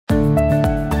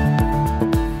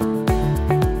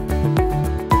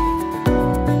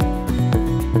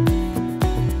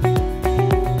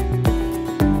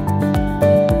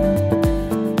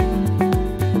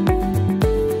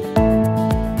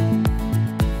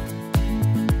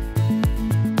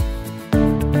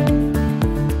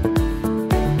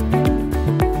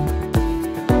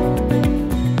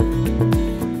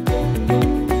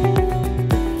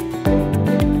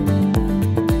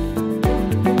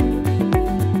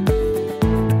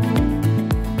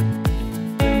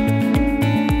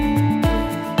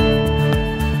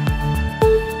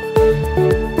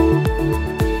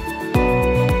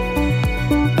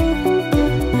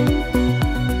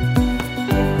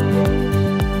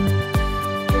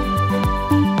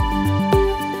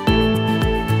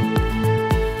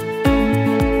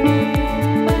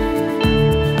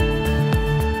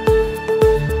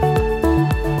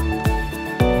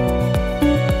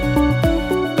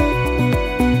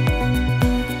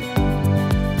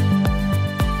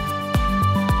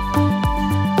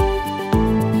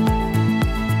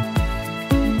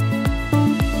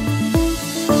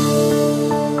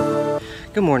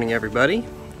morning, everybody.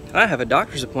 I have a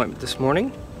doctor's appointment this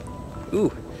morning.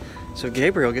 Ooh, so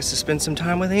Gabriel gets to spend some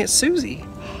time with Aunt Susie.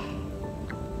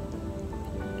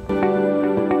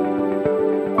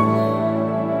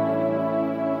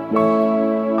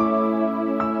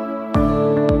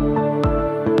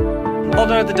 All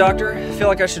done at the doctor. I feel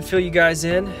like I should fill you guys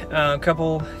in. I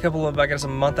guess a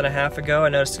month and a half ago, I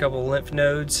noticed a couple of lymph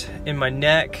nodes in my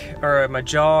neck or my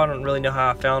jaw. I don't really know how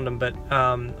I found them, but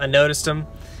I noticed them.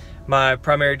 My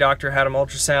primary doctor had them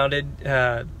ultrasounded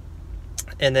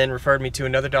and then referred me to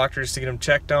another doctor just to get them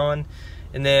checked on.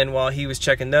 And then while he was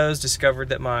checking those, discovered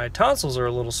that my tonsils are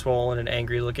a little swollen and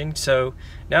angry looking. So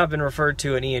now I've been referred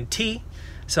to an ENT.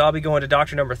 So I'll be going to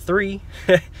doctor number 3.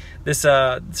 This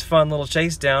fun little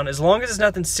chase down. As long as it's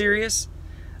nothing serious,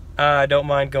 I don't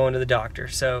mind going to the doctor.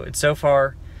 So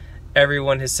far,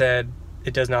 everyone has said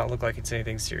it does not look like it's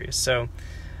anything serious. So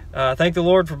thank the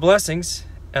Lord for blessings.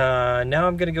 Now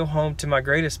I'm going to go home to my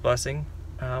greatest blessing,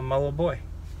 my little boy.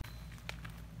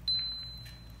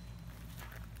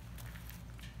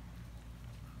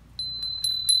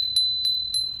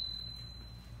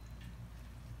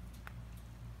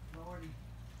 Lord,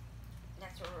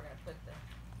 that's where we're going to put the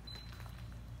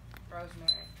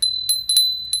rosemary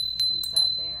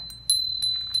inside there.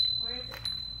 Where is it?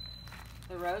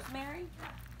 The rosemary?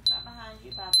 Right behind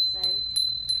you by the sage.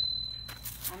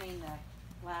 I mean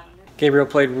the lavender. Gabriel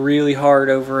played really hard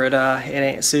over at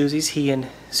Aunt Susie's. He and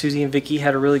Susie and Vicky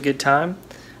had a really good time.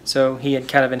 So he had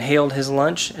kind of inhaled his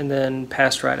lunch and then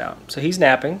passed right out. So he's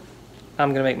napping. I'm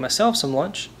going to make myself some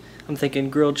lunch. I'm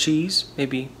thinking grilled cheese,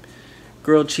 maybe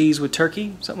grilled cheese with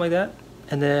turkey, something like that.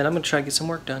 And then I'm going to try to get some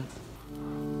work done.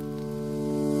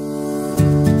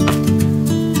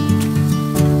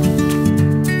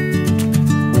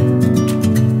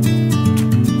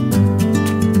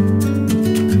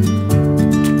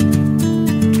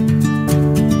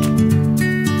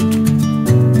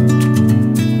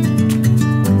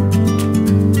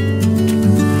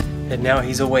 And now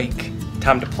he's awake.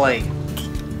 Time to play.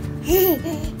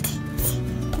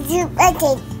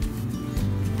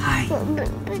 Hi.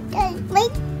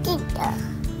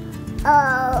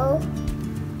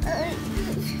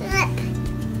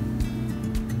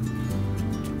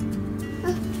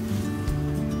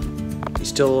 You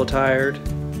still a little tired?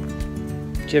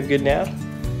 Did you have a good nap?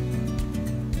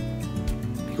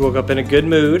 You woke up in a good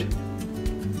mood.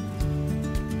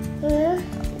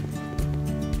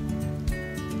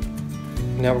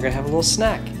 Now we're gonna have a little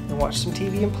snack and watch some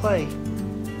TV and play,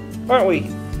 aren't we?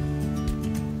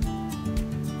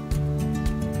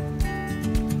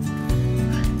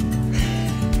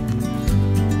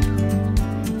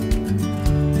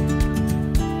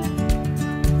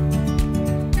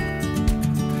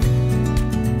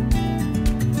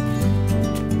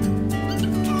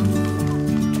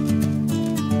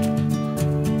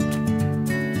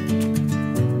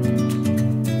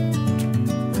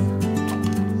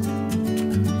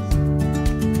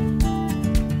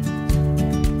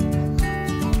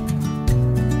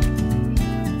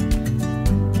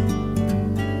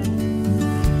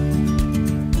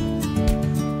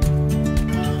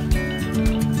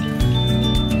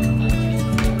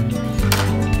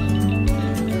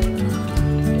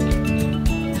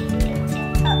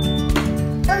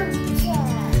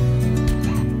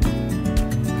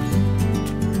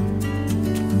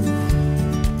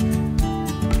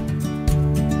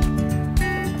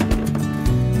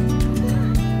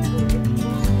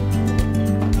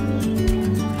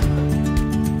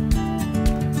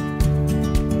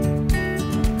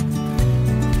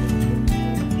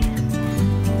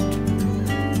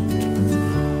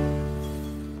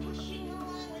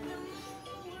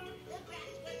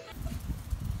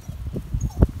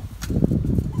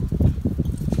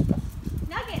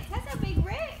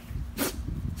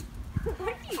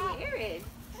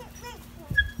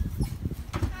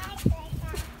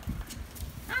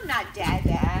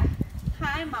 Dada.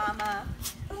 Hi, Mama.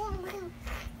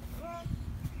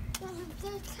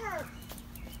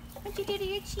 What'd you do to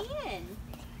your chin?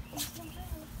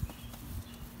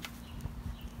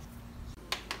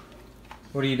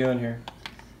 What are you doing here?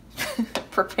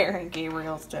 Preparing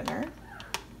Gabriel's dinner.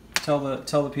 Tell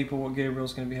the people what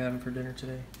Gabriel's going to be having for dinner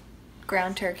today.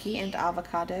 Ground turkey and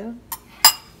avocado.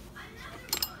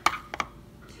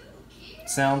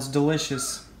 Sounds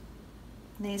delicious.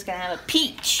 And then he's going to have a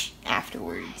peach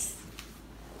afterwards.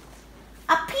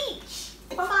 A peach!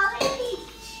 Mama, a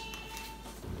peach!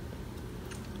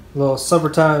 A little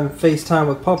suppertime FaceTime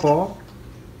with Pawpaw.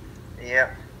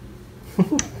 Yep.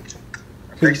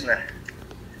 Fixing that.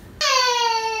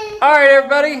 All right,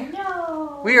 everybody.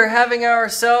 No! We are having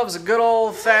ourselves a good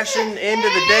old-fashioned end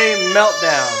of the day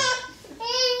meltdown.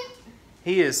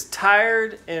 He is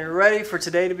tired and ready for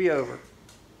today to be over.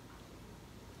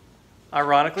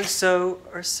 Ironically, so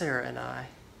are Sarah and I.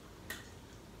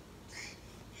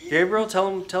 Gabriel, tell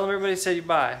him everybody to say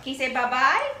bye. Can you say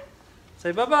bye-bye?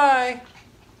 Say bye-bye.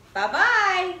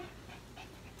 Bye-bye.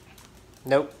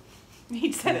 Nope.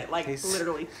 He said it like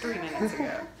literally 3 minutes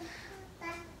ago.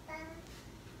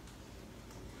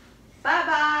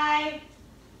 Bye-bye.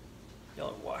 Y'all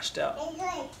are washed out. All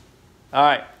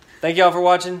right. Thank y'all for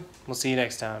watching. We'll see you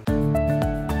next time.